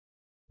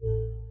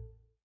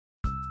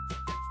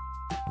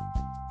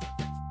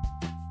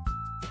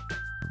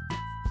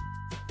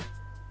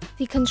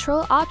The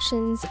control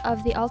options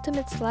of the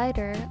Ultimate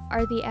Slider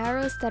are the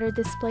arrows that are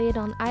displayed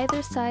on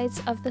either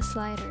sides of the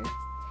slider.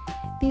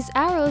 These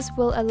arrows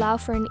will allow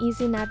for an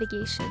easy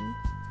navigation.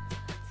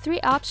 3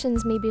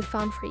 options may be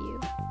found for you: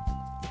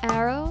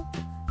 Arrow,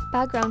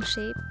 Background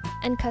Shape,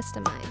 and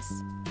Customize.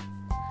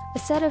 A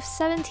set of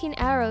 17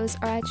 arrows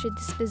are at your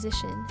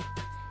disposition.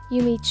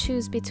 You may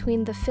choose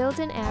between the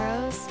filled-in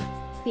arrows,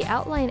 the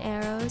outline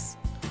arrows,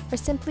 or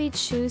simply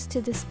choose to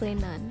display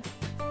none.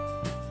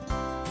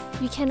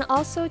 You can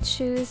also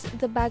choose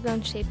the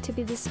background shape to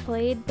be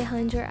displayed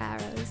behind your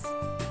arrows.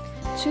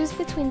 Choose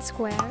between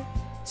square,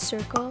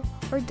 circle,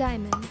 or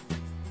diamond.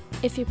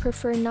 If you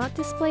prefer not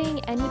displaying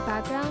any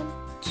background,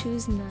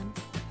 choose none.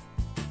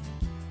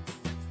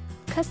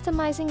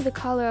 Customizing the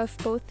color of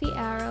both the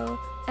arrow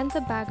and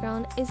the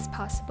background is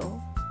possible.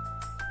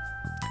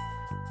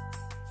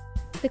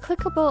 The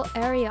clickable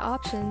area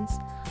options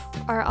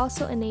are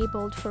also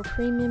enabled for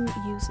premium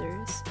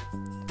users.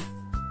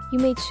 You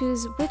may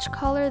choose which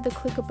color the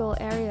clickable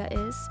area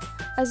is,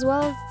 as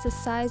well as the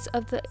size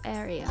of the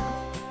area.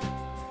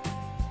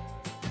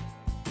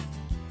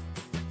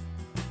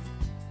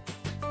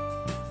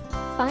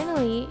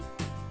 Finally,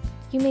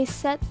 you may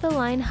set the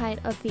line height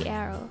of the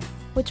arrow,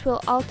 which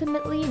will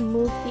ultimately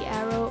move the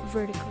arrow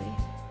vertically.